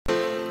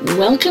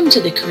Welcome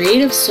to the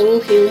Creative Soul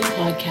Healing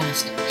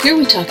Podcast. Here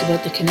we talk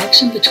about the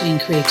connection between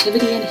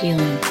creativity and healing,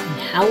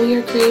 and how we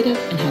are creative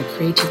and how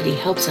creativity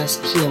helps us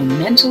heal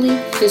mentally,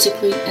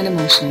 physically, and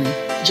emotionally.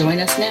 Join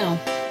us now.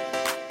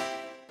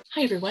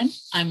 Hi everyone,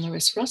 I'm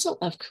Larissa Russell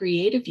of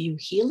Creative You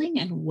Healing,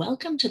 and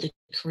welcome to the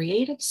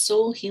Creative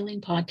Soul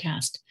Healing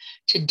Podcast.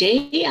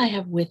 Today I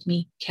have with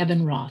me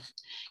Kevin Roth.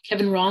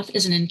 Kevin Roth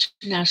is an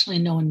internationally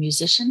known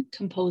musician,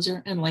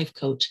 composer, and life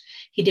coach.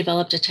 He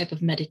developed a type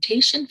of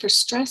meditation for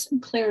stress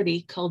and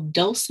clarity called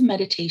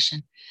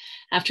Dulcimeditation.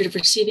 After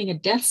receiving a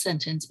death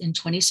sentence in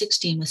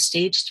 2016 with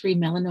stage 3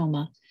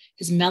 melanoma,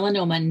 his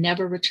melanoma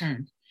never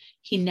returned.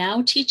 He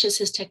now teaches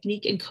his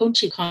technique and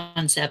coaching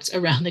concepts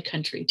around the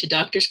country to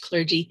doctors,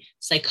 clergy,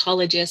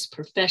 psychologists,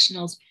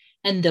 professionals,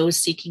 and those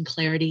seeking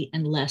clarity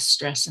and less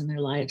stress in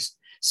their lives.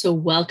 So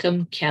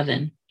welcome,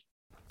 Kevin.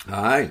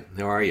 Hi,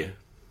 how are you?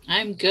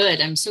 I'm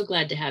good. I'm so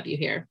glad to have you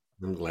here.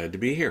 I'm glad to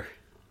be here.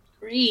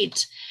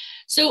 Great.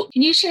 So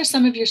can you share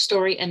some of your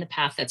story and the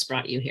path that's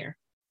brought you here?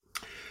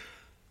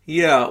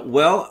 Yeah,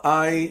 well,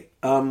 I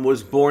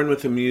was born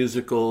with a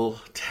musical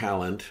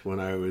talent. When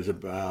I was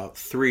about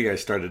 3, I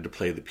started to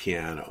play the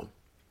piano.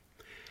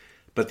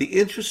 But the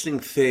interesting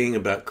thing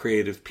about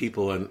creative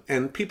people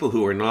and people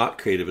who are not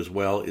creative as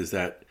well is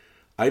that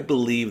I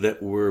believe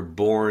that we're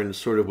born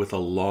sort of with a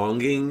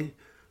longing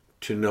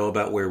to know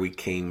about where we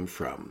came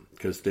from.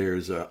 Because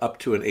there's up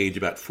to an age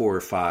about 4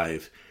 or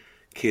 5,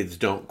 kids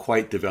don't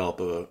quite develop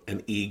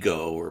an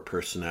ego or a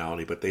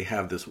personality, but they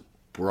have this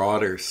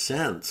broader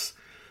sense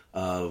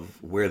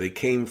of where they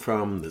came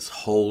from, this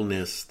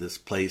wholeness, this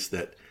place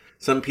that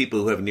some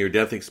people who have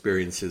near-death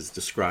experiences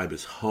describe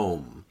as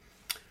home,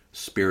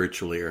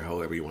 spiritually or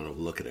however you want to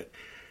look at it.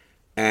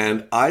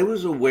 And I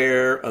was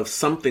aware of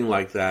something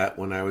like that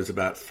when I was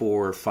about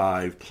 4 or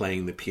 5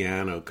 playing the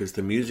piano, because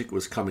the music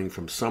was coming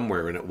from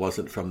somewhere and it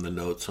wasn't from the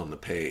notes on the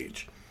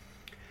page.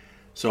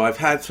 So I've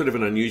had sort of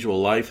an unusual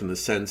life in the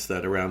sense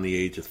that around the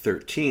age of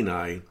 13,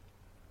 I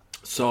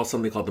saw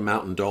something called the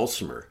Mountain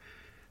Dulcimer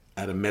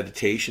at a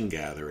meditation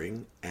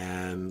gathering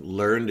and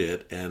learned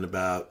it. And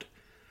about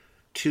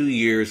 2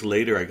 years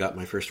later, I got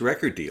my first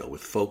record deal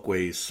with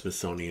Folkways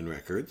Smithsonian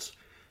Records.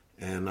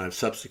 And I've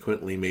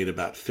subsequently made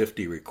about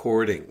 50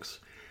 recordings.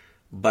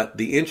 But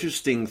the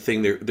interesting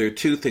thing, there are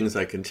 2 things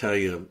I can tell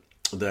you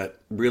that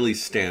really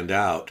stand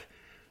out.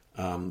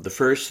 The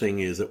first thing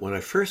is that when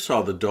I first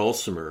saw the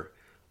Dulcimer,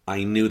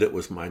 I knew that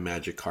was my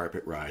magic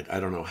carpet ride. I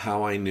don't know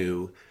how I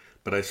knew,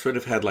 but I sort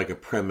of had like a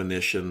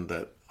premonition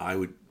that I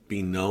would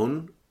be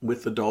known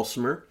with the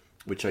Dulcimer,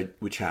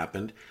 which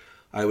happened.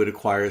 I would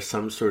acquire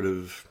some sort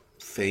of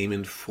fame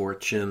and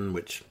fortune,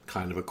 which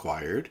kind of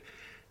acquired.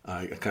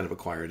 I kind of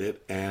acquired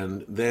it.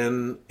 And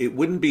then it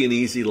wouldn't be an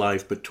easy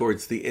life, but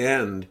towards the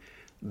end,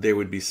 there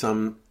would be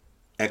some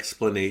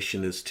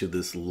explanation as to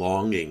this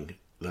longing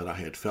that I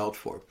had felt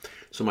for.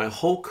 So my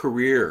whole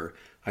career,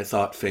 I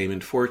thought fame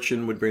and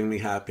fortune would bring me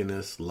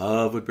happiness,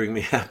 love would bring me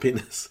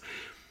happiness.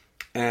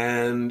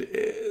 And,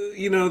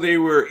 they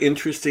were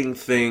interesting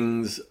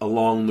things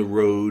along the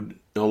road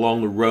and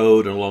along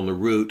the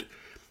route,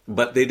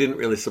 but they didn't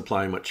really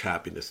supply much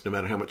happiness, no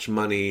matter how much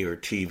money or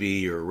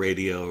TV or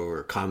radio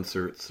or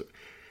concerts.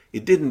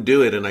 It didn't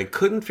do it, and I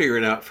couldn't figure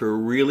it out for a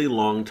really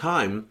long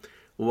time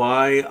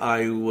why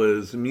I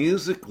was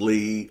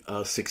musically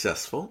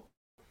successful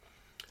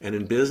and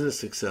in business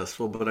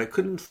successful, but I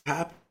couldn't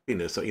find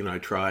happiness. I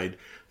tried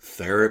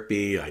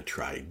therapy, I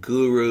tried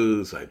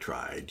gurus, I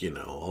tried,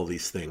 all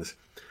these things.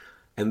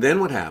 And then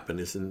what happened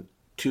is in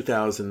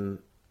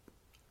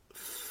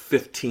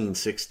 2015,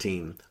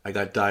 16, I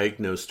got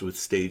diagnosed with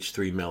stage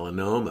 3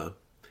 melanoma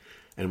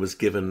and was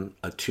given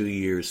 2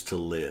 years to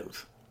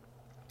live.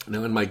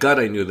 Now, in my gut,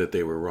 I knew that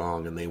they were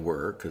wrong, and they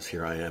were, because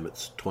here I am,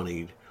 it's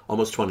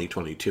almost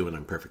 2022, and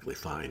I'm perfectly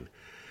fine.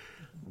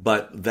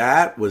 But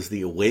that was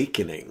the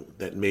awakening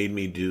that made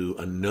me do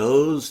a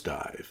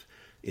nosedive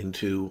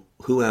into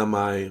who am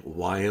I,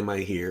 why am I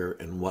here,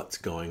 and what's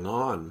going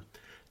on.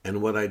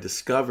 And what I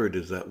discovered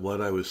is that what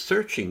I was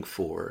searching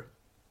for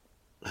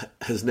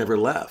has never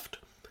left.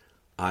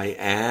 I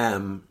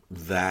am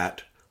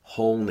that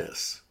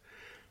wholeness.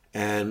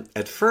 And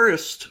at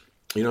first,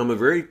 I'm a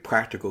very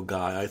practical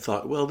guy. I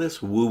thought, well,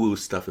 this woo-woo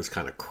stuff is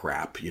kind of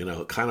crap.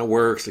 It kind of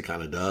works, it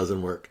kind of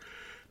doesn't work.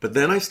 But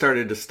then I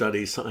started to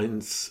study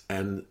science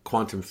and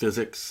quantum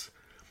physics,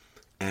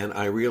 and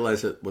I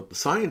realized that what the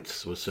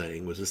science was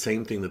saying was the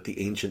same thing that the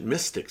ancient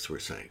mystics were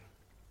saying.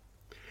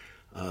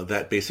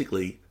 That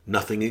basically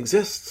nothing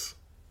exists.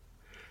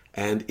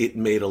 And it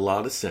made a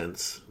lot of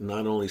sense,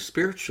 not only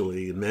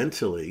spiritually and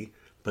mentally,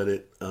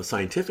 but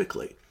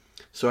scientifically.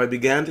 So I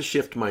began to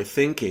shift my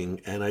thinking,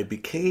 and I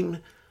became,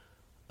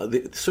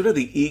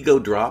 the ego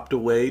dropped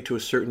away to a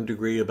certain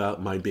degree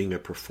about my being a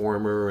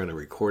performer and a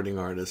recording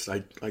artist.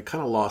 I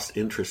kind of lost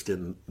interest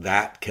in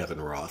that Kevin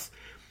Roth.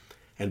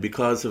 And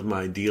because of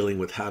my dealing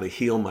with how to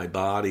heal my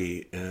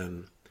body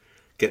and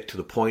get to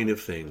the point of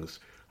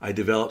things, I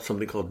developed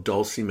something called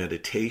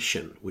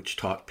Dulcimeditation, which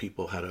taught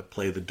people how to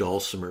play the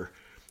dulcimer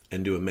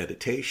and do a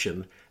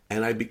meditation.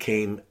 And I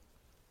became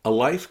a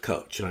life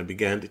coach, and I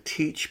began to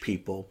teach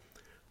people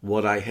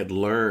what I had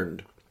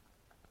learned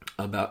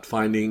about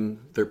finding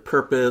their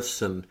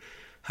purpose and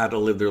how to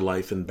live their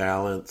life in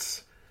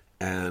balance,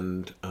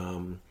 and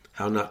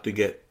how not to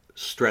get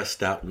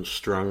stressed out and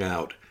strung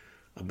out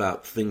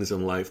about things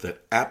in life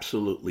that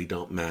absolutely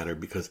don't matter,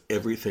 because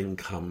everything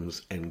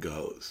comes and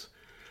goes.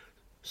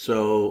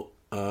 So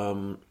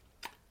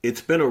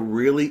it's been a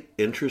really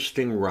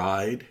interesting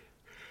ride,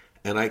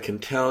 and I can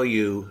tell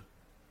you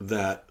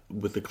that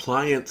with the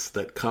clients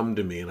that come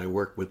to me, and I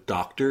work with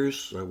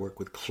doctors, I work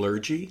with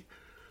clergy,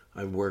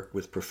 I work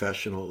with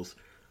professionals,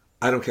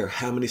 I don't care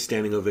how many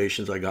standing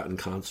ovations I got in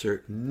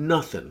concert,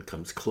 nothing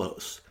comes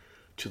close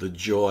to the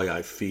joy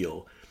I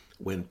feel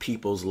when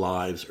people's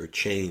lives are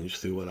changed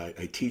through what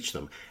I teach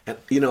them. And,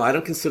 I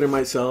don't consider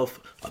myself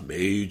a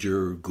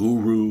major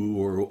guru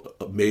or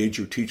a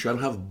major teacher. I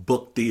don't have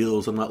book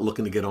deals. I'm not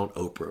looking to get on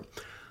Oprah.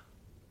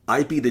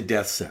 I beat a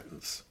death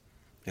sentence.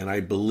 And I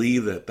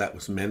believe that that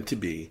was meant to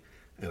be.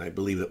 And I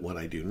believe that what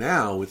I do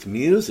now with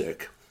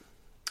music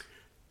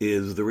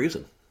is the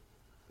reason.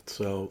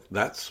 So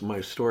that's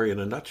my story in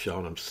a nutshell,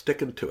 and I'm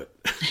sticking to it.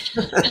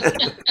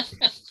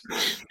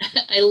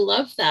 I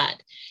love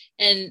that.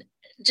 And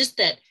just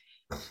that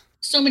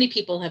so many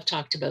people have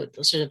talked about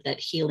the sort of that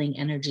healing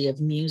energy of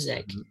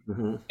music.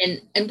 Mm-hmm.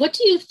 And what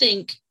do you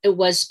think it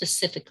was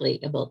specifically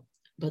about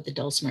the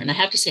dulcimer? And I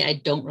have to say, I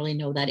don't really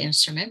know that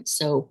instrument,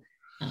 so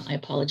I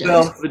apologize.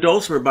 Well, the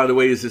dulcimer, by the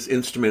way, is this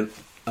instrument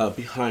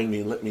behind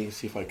me. Let me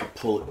see if I can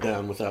pull it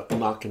down without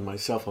knocking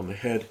myself on the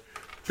head.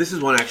 This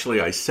is one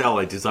actually I sell.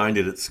 I designed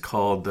it. It's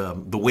called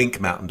the Wink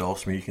Mountain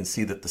Dulcimer. You can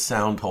see that the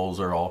sound holes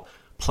are all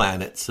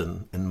planets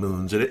and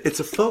moons. And it's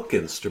a folk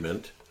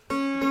instrument.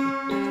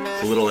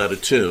 It's a little out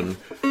of tune.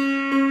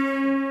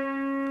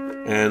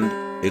 And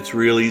it's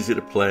real easy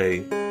to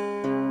play.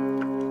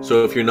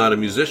 So if you're not a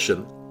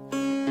musician,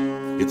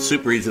 it's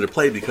super easy to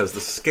play because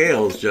the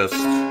scales just...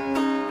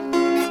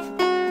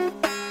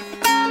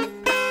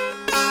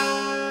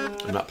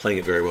 I'm not playing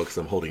it very well because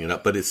I'm holding it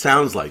up, but it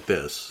sounds like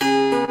this.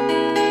 Kind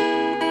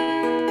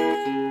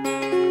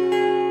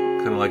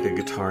of like a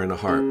guitar and a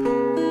harp.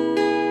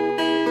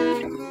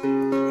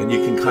 And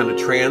you can kind of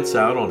trance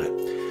out on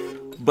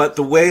it. But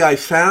the way I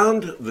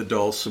found the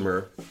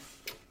dulcimer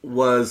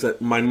was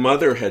that my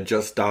mother had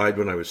just died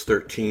when I was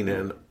 13,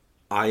 and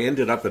I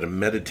ended up at a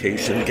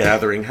meditation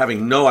gathering,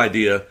 having no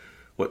idea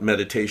what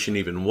meditation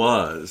even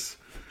was.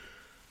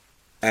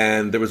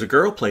 And there was a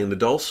girl playing the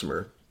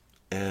dulcimer,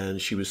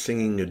 and she was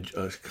singing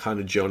a kind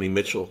of Joni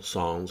Mitchell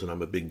songs, and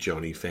I'm a big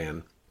Joni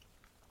fan.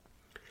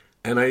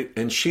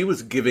 And she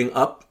was giving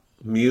up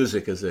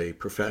music as a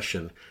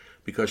profession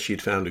because she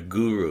had found a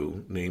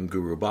guru named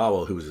Guru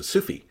Bawal who was a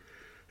Sufi.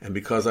 And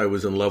because I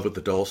was in love with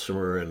the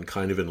dulcimer and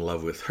kind of in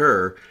love with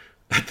her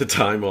at the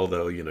time,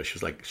 although,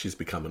 she's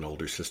become an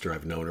older sister.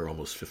 I've known her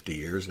almost 50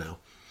 years now.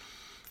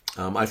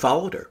 I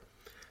followed her,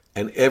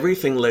 and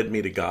everything led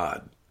me to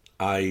God.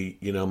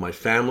 My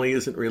family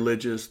isn't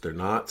religious. They're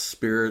not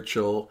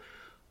spiritual.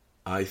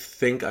 I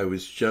think I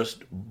was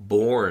just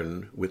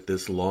born with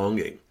this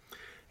longing.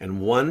 And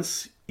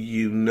once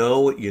you know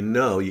what you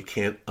know, you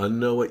can't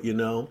unknow what you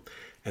know.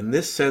 And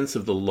this sense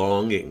of the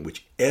longing,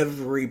 which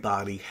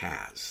everybody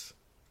has,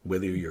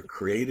 whether you're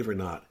creative or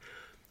not,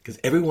 because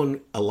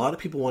a lot of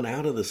people want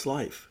out of this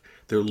life.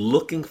 They're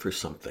looking for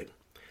something.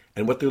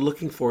 And what they're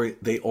looking for,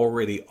 they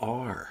already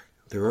are.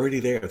 They're already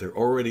there. They're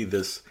already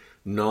this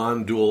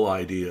non-dual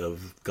idea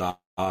of God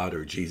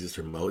or Jesus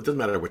or Mo. It doesn't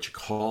matter what you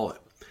call it.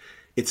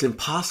 It's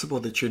impossible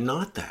that you're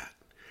not that.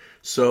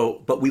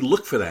 So, but we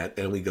look for that,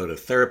 and we go to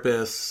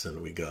therapists,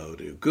 and we go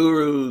to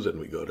gurus, and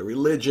we go to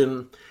religion.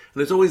 And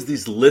there's always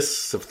these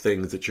lists of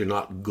things that you're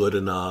not good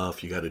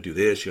enough. You got to do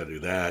this, you got to do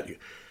that.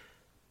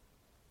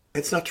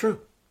 It's not true,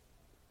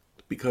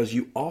 because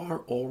you are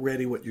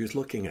already what you're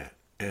looking at.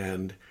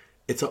 And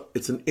it's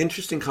an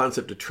interesting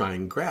concept to try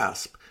and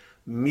grasp.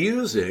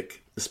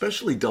 Music,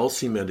 especially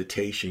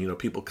Dulcimeditation,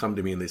 people come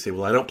to me and they say,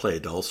 well, I don't play a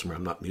dulcimer,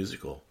 I'm not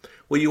musical.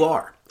 Well, you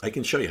are. I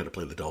can show you how to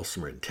play the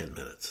dulcimer in 10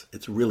 minutes.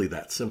 It's really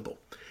that simple.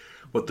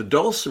 What the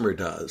dulcimer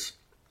does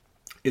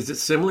is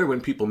it's similar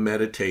when people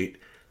meditate,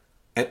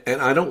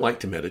 and I don't like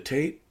to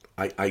meditate.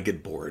 I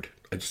get bored.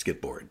 I just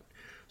get bored.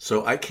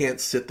 So I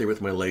can't sit there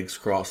with my legs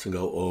crossed and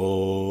go,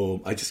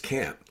 oh, I just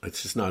can't.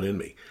 It's just not in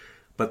me.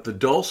 But the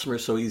dulcimer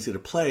is so easy to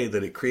play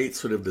that it creates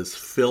sort of this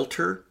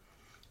filter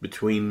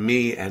between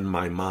me and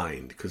my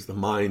mind, because the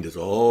mind is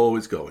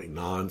always going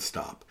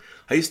nonstop.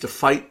 I used to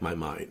fight my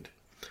mind.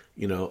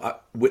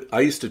 I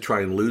used to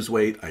try and lose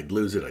weight. I'd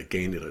lose it. I'd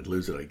gain it. I'd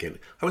lose it. I'd gain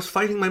it. I was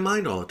fighting my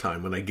mind all the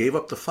time. When I gave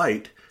up the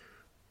fight,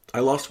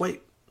 I lost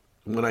weight.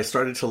 When I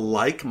started to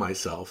like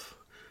myself,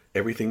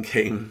 everything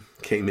came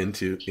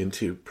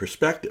into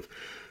perspective.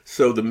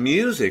 So the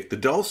music, the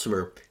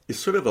dulcimer, is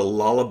sort of a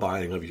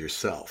lullabying of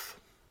yourself.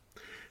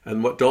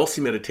 And what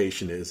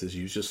Dulcimeditation is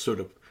you just sort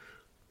of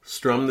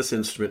strum this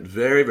instrument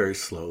very, very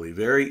slowly,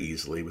 very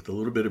easily, with a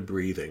little bit of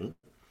breathing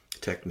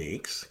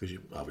techniques, because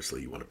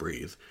obviously you want to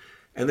breathe.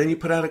 And then you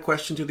put out a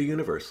question to the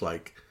universe,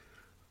 like,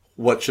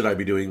 what should I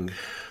be doing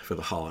for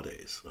the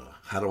holidays?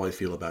 How do I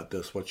feel about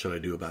this? What should I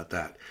do about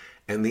that?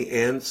 And the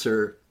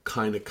answer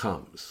kind of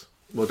comes.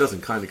 Well, it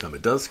doesn't kind of come,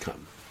 it does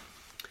come.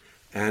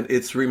 And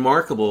it's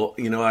remarkable.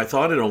 I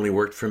thought it only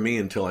worked for me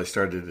until I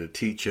started to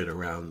teach it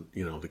around,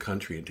 the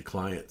country and to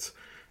clients.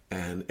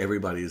 And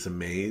everybody is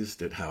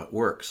amazed at how it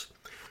works.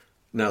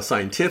 Now,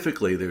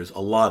 scientifically, there's a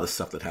lot of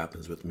stuff that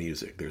happens with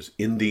music. There's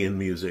Indian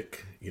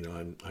music,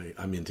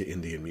 I'm into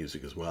Indian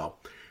music as well.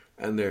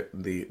 And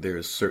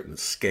there's certain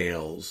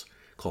scales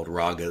called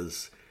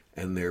ragas,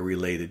 and they're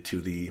related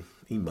to the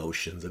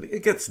emotions. And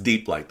it gets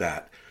deep like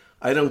that.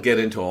 I don't get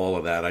into all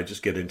of that. I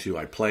just get into,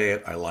 I play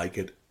it, I like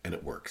it, and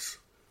it works.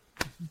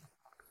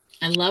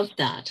 I love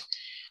that.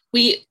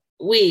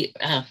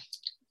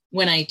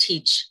 When I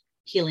teach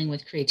healing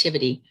with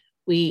creativity,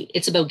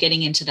 it's about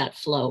getting into that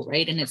flow,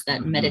 right? And it's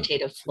that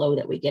meditative flow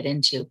that we get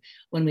into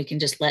when we can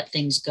just let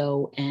things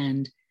go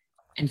and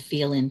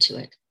feel into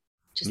it.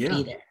 Just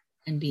be there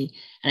and be.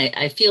 And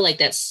I feel like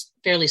that's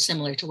fairly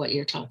similar to what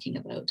you're talking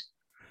about.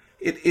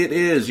 It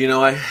is.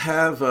 I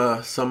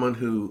have someone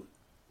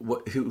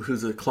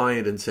who's a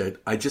client and said,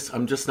 I'm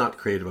just not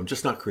creative. I'm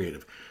just not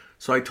creative.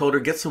 So I told her,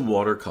 get some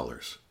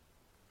watercolors.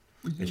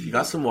 And she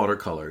got some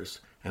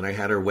watercolors, and I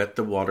had her wet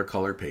the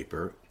watercolor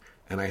paper,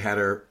 and I had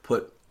her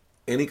put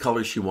any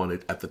color she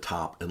wanted at the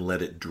top and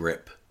let it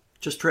drip.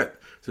 Just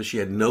drip. So she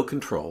had no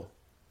control.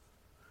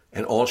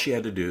 And all she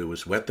had to do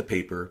was wet the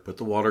paper, put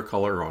the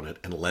watercolor on it,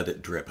 and let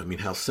it drip. I mean,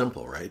 how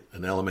simple, right?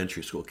 An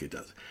elementary school kid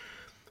does.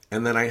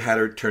 And then I had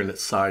her turn it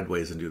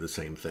sideways and do the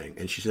same thing.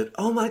 And she said,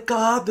 oh my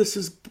God, this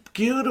is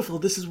beautiful.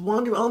 This is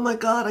wonderful. Oh my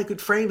God, I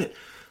could frame it.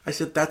 I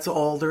said, that's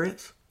all there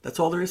is. That's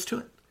all there is to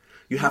it.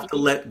 You have to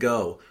let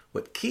go.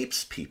 What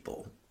keeps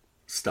people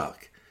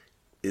stuck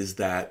is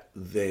that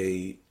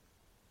they're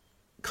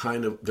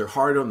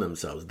hard on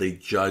themselves. They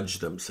judge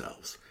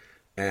themselves.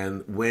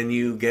 And when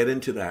you get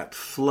into that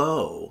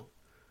flow,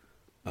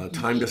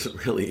 time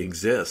doesn't really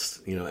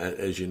exist,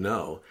 as you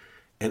know,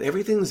 and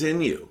everything's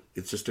in you.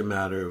 It's just a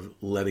matter of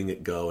letting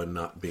it go and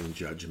not being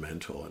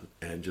judgmental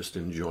and just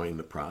enjoying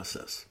the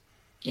process.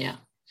 Yeah.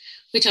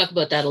 We talk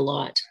about that a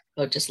lot,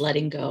 about just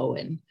letting go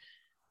and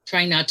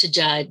trying not to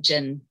judge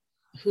and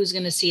who's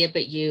going to see it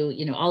but you,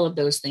 all of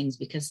those things,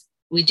 because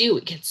we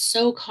get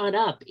so caught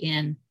up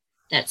in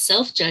that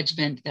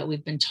self-judgment that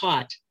we've been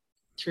taught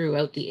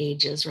throughout the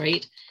ages,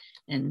 right?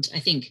 And I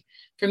think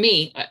for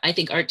me, I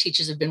think art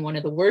teachers have been one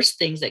of the worst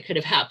things that could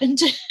have happened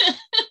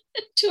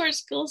to our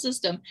school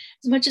system.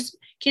 As much as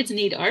kids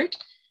need art,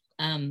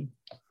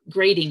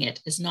 grading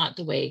it is not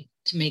the way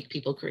to make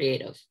people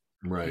creative.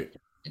 Right.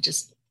 It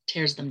just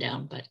tears them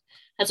down, but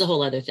that's a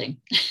whole other thing.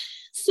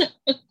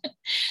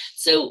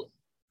 So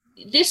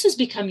this has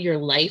become your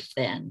life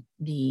then,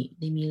 the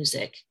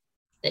music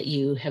that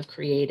you have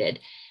created.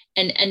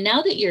 And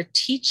now that you're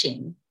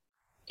teaching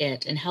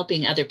it and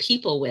helping other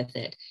people with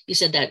it, you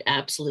said that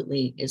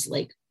absolutely is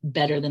like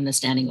better than the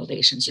standing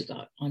ovations you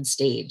got on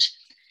stage.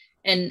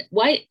 And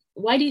why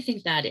do you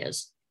think that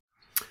is?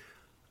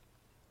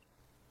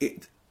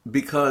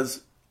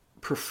 Because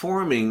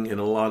performing in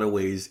a lot of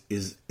ways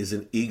is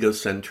an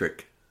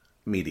egocentric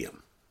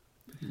medium.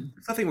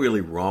 There's nothing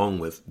really wrong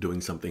with doing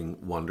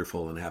something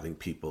wonderful and having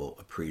people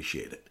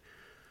appreciate it.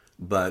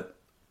 But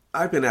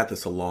I've been at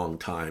this a long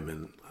time,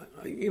 and,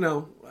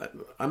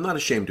 I'm not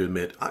ashamed to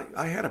admit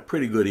I had a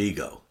pretty good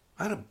ego.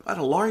 I had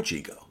a large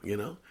ego,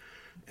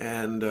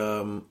 And,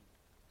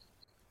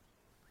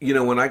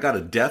 when I got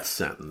a death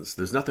sentence,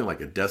 there's nothing like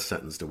a death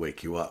sentence to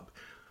wake you up.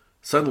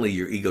 Suddenly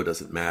your ego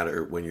doesn't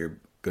matter when you're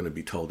going to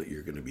be told that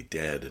you're going to be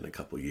dead in a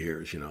couple of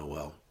years.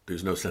 Well,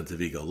 there's no sense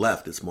of ego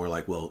left. It's more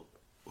like, well,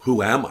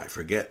 who am I?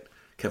 Forget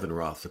Kevin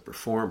Roth, the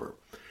performer.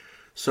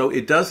 So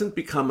it doesn't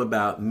become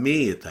about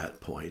me at that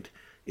point.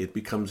 It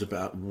becomes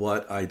about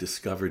what I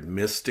discovered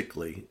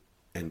mystically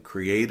and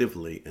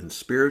creatively and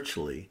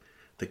spiritually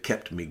that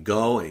kept me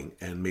going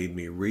and made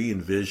me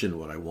re-envision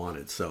what I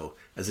wanted. So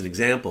as an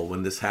example,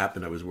 when this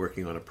happened, I was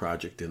working on a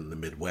project in the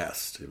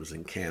Midwest. It was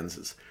in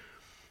Kansas.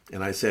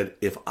 And I said,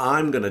 if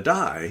I'm going to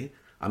die,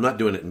 I'm not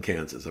doing it in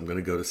Kansas. I'm going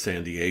to go to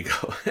San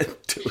Diego and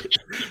do it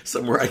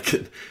somewhere I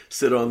can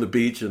sit on the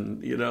beach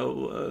and,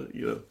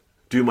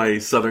 do my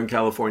Southern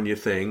California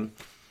thing.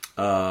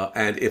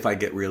 And if I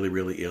get really,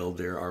 really ill,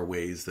 there are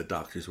ways that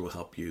doctors will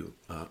help you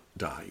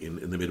die.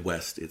 In the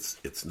Midwest,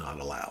 it's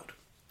not allowed,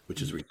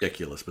 which is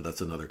ridiculous, but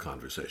that's another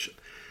conversation.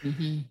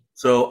 Mm-hmm.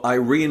 So I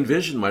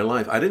re-envisioned my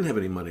life. I didn't have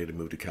any money to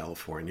move to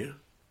California.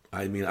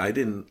 I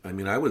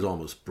was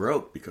almost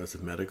broke because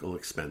of medical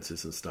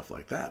expenses and stuff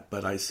like that.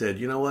 But I said,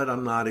 you know what?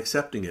 I'm not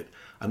accepting it.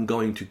 I'm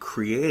going to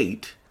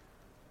create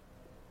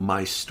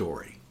my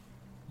story.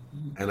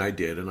 Mm-hmm. And I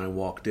did, and I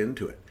walked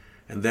into it.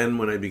 And then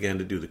when I began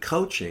to do the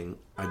coaching,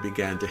 I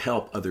began to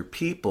help other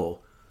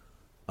people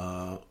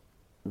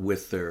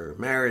with their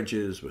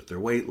marriages, with their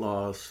weight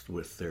loss,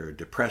 with their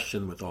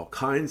depression, with all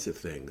kinds of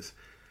things.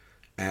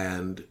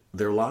 And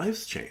their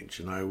lives changed.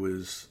 And I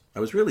was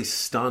really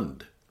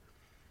stunned.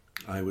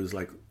 I was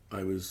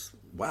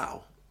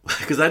wow.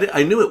 Because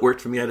I knew it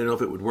worked for me. I didn't know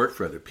if it would work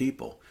for other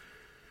people.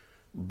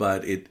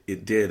 but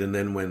it did. And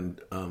then when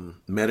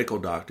medical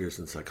doctors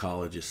and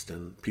psychologists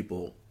and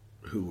people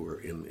who were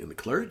in the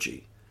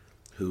clergy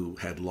who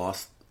had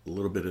lost a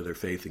little bit of their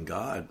faith in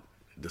God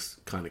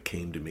just kind of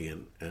came to me,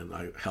 and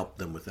I helped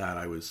them with that.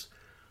 I was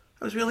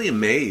really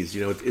amazed.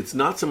 It's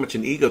not so much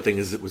an ego thing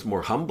as it was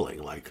more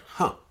humbling. Like,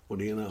 what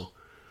do you know?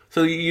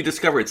 So you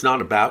discover it's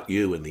not about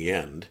you in the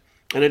end,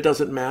 and it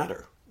doesn't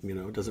matter.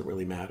 It doesn't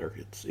really matter.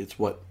 It's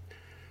what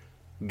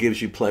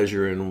gives you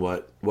pleasure and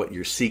what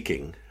you're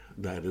seeking.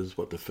 That is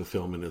what the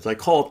fulfillment is. I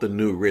call it the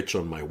new rich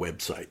on my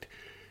website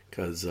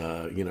because,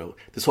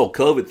 this whole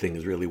COVID thing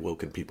has really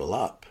woken people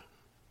up.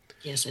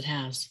 Yes, it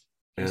has.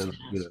 And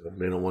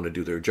they don't want to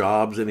do their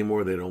jobs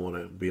anymore. They don't want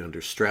to be under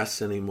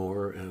stress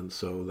anymore. And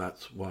so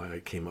that's why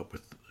I came up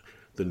with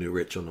the new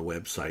rich on the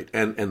website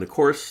and the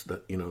course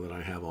that, that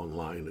I have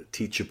online at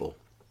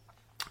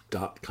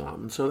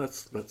teachable.com. So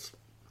that's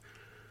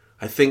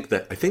I think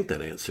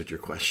that answered your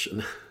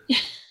question.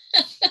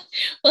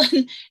 Well,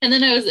 and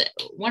then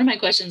one of my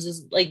questions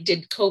is like,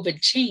 did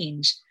COVID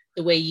change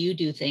the way you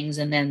do things?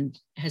 And then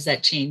has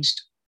that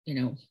changed,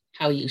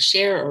 how you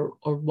share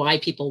or why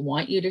people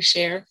want you to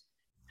share?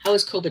 How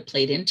has COVID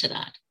played into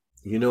that?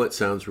 It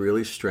sounds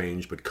really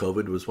strange, but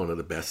COVID was one of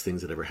the best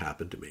things that ever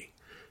happened to me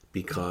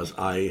because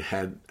I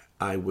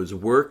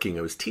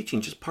was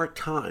teaching just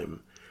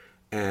part-time.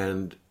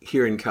 And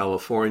here in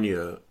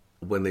California,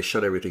 when they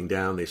shut everything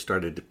down, they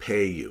started to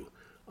pay you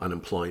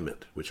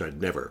unemployment, which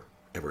I'd never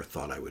ever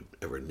thought I would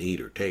ever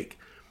need or take.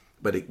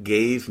 But it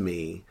gave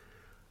me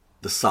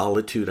the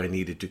solitude I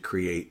needed to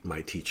create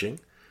my teaching.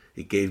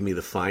 It gave me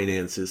the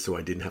finances so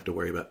I didn't have to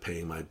worry about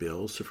paying my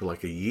bills. So for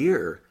like a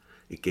year,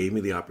 it gave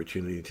me the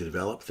opportunity to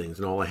develop things.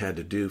 And all I had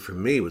to do for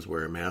me was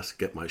wear a mask,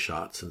 get my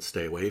shots, and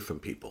stay away from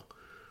people,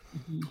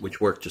 which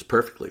worked just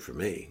perfectly for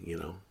me,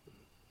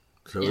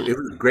 So It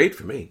was great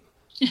for me.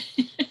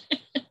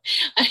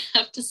 I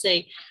have to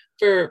say,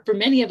 for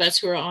many of us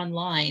who are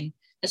online,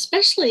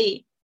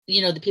 especially,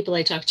 the people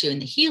I talk to in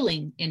the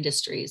healing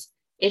industries,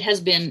 it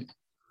has been,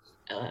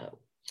 I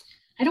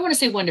don't want to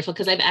say wonderful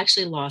because I've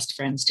actually lost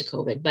friends to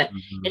COVID, but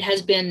it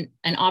has been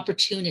an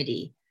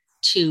opportunity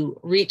to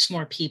reach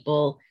more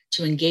people,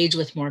 to engage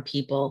with more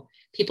people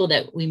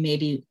that we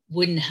maybe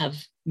wouldn't have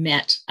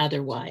met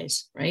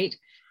otherwise, right?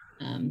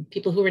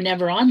 People who were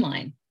never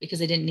online because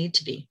they didn't need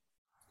to be.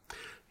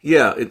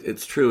 Yeah,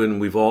 it's true,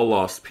 and we've all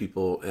lost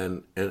people,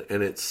 and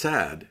it's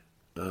sad.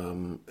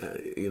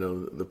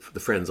 The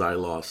friends I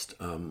lost,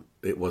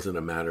 it wasn't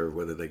a matter of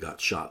whether they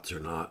got shots or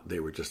not. They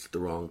were just at the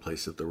wrong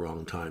place at the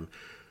wrong time.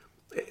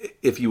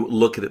 If you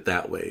look at it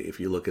that way,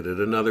 if you look at it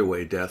another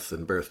way, death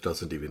and birth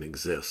doesn't even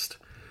exist.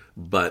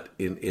 But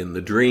in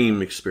the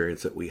dream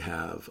experience that we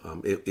have,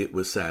 it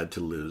was sad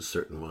to lose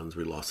certain ones.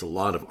 We lost a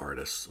lot of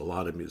artists, a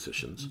lot of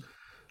musicians,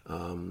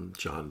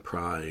 John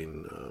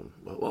Prine,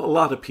 a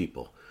lot of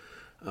people.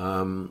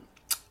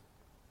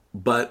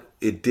 But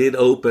it did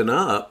open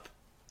up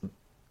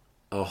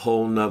a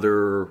whole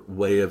nother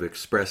way of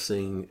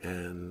expressing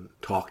and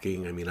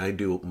talking. I mean, I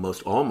do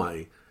all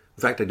my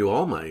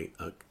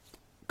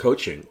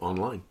coaching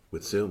online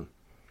with Zoom.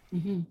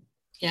 Mm-hmm.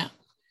 Yeah.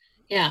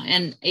 Yeah.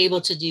 And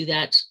able to do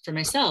that for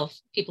myself,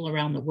 people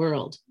around the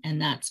world. And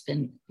that's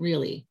been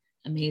really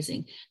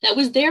amazing. That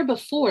was there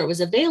before, it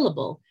was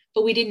available,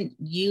 but we didn't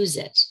use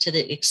it to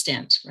the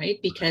extent, right?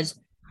 Because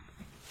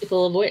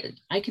people avoid,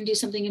 I can do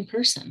something in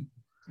person,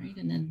 right?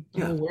 And then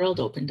the whole world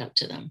opened up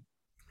to them.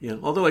 Yeah,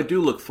 although I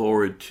do look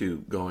forward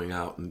to going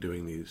out and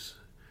doing these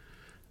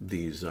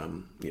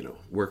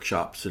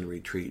workshops and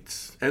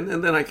retreats, and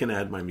then I can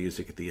add my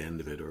music at the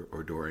end of it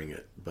or during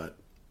it. But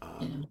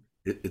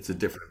it's a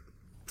different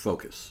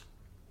focus.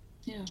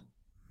 Yeah,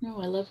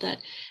 no, I love that,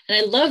 and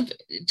I love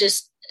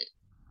just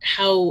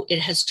how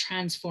it has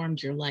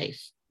transformed your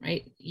life.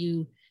 Right,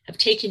 you have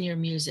taken your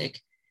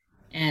music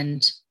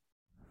and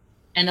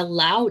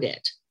allowed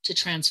it to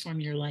transform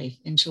your life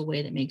into a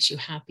way that makes you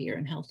happier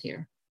and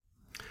healthier.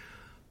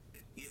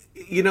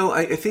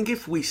 I think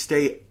if we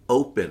stay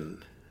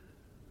open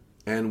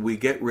and we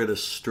get rid of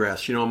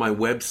stress, on my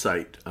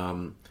website,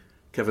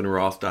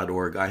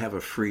 kevinroth.org, I have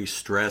a free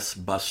stress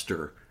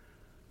buster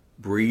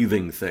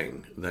breathing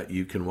thing that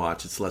you can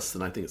watch. It's less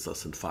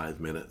than 5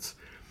 minutes.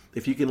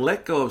 If you can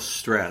let go of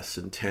stress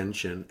and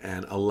tension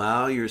and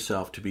allow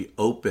yourself to be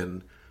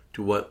open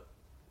to what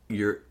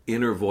your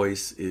inner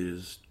voice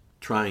is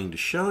trying to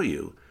show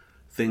you,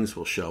 things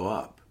will show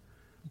up.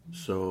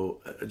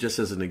 So just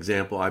as an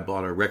example, I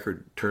bought a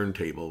record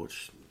turntable,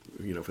 which,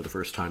 for the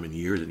first time in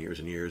years and years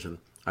and years. And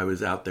I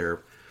was out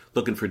there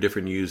looking for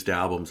different used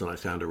albums, and I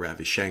found a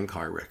Ravi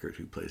Shankar record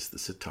who plays the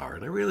sitar,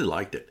 and I really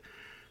liked it.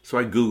 So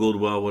I Googled,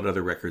 what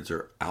other records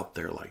are out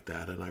there like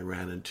that? And I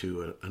ran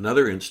into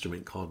another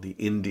instrument called the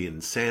Indian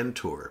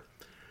Santoor,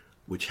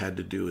 which had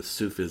to do with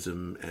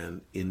Sufism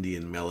and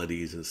Indian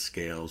melodies and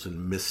scales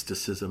and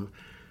mysticism.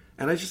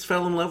 And I just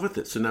fell in love with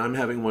it. So now I'm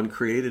having one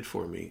created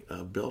for me,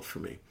 built for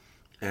me.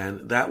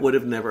 And that would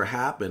have never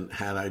happened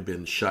had I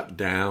been shut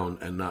down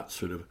and not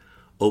sort of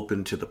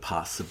open to the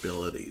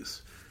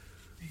possibilities.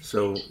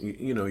 So,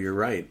 you're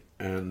right.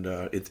 And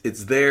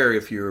it's there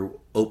if you're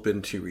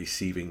open to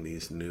receiving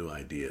these new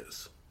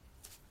ideas.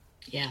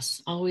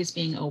 Yes, always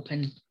being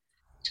open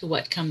to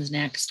what comes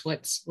next,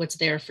 what's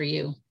there for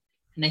you.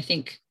 And I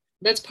think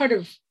that's part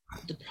of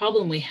the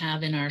problem we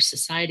have in our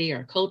society,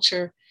 our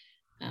culture,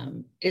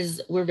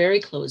 is we're very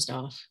closed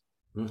off.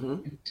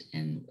 Mm-hmm.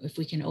 And if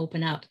we can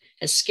open up,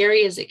 as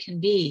scary as it can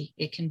be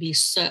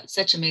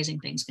such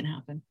amazing things can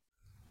happen.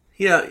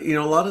 Yeah,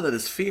 a lot of that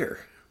is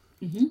fear,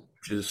 Mm-hmm.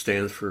 which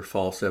stands for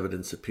false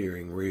evidence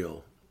appearing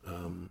real.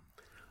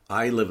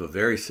 I live a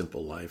very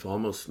simple life,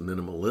 almost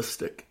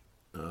minimalistic,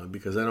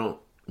 because I don't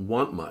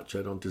want much.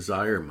 I don't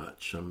desire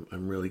much.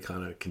 I'm really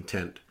kind of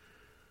content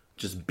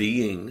just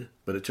being,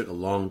 but it took a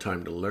long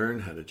time to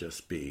learn how to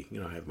just be.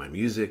 I have my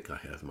music, I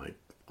have my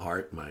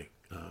art, my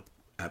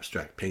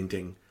abstract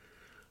painting.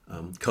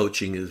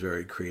 Coaching is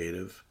very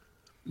creative.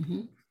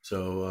 Mm-hmm.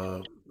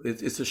 So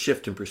it's a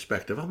shift in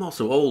perspective. I'm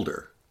also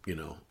older,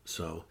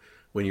 so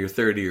when you're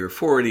 30 or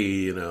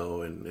 40,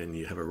 and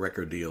you have a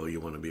record deal, you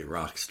want to be a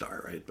rock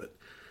star, right? But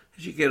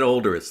as you get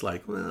older, it's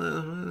like,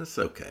 well, it's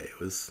okay. It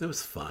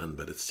was fun,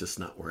 but it's just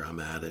not where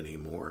I'm at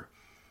anymore.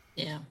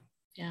 Yeah.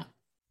 Yeah.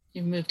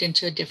 You've moved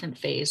into a different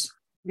phase.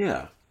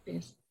 Yeah.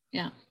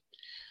 Yeah.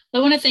 I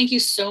want to thank you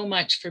so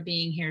much for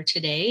being here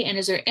today. And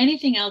is there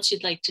anything else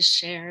you'd like to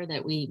share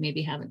that we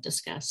maybe haven't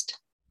discussed?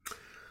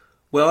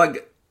 Well,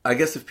 I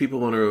guess if people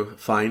want to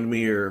find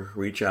me or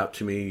reach out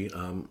to me,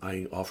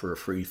 I offer a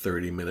free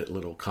 30-minute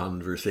little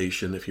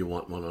conversation if you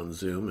want one on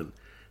Zoom. And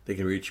they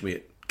can reach me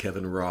at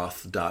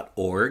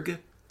kevinroth.org.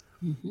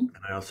 Mm-hmm. And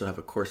I also have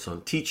a course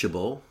on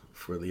Teachable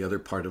for the other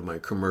part of my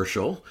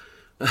commercial,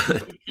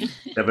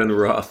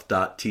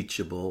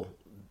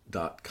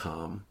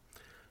 kevinroth.teachable.com.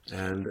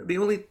 And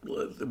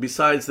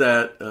besides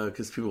that,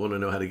 because people want to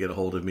know how to get a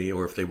hold of me,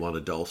 or if they want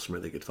a dulcimer,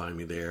 they could find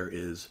me there,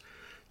 is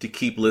to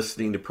keep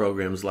listening to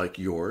programs like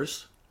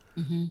yours.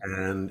 Mm-hmm.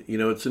 And,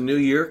 it's a new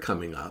year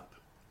coming up,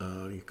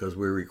 because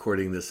we're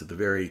recording this at the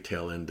very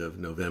tail end of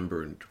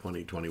November in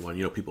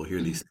 2021. People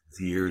hear these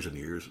years and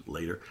years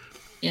later.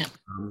 Yeah.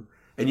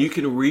 And you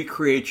can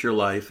recreate your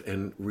life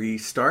and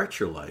restart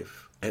your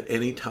life at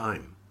any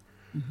time.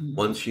 Mm-hmm.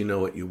 Once you know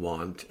what you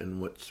want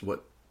and what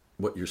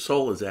your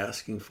soul is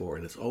asking for.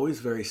 And it's always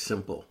very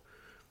simple.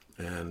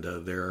 And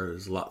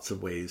there's lots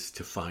of ways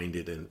to find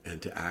it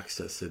and to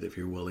access it if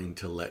you're willing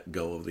to let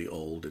go of the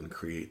old and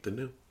create the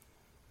new.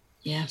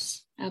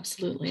 Yes,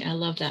 absolutely. I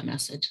love that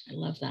message. I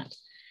love that.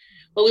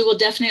 Well, we will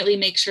definitely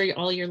make sure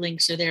all your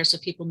links are there so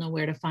people know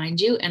where to find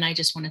you. And I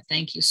just want to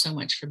thank you so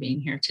much for being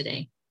here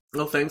today.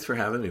 Well, thanks for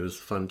having me. It was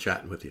fun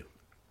chatting with you.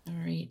 All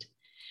right.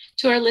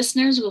 To our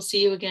listeners, we'll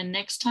see you again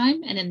next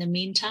time. And in the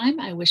meantime,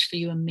 I wish for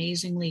you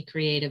amazingly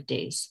creative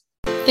days.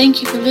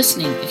 Thank you for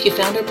listening. If you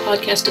found our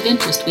podcast of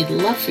interest, we'd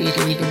love for you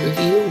to leave a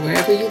review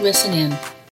wherever you listen in.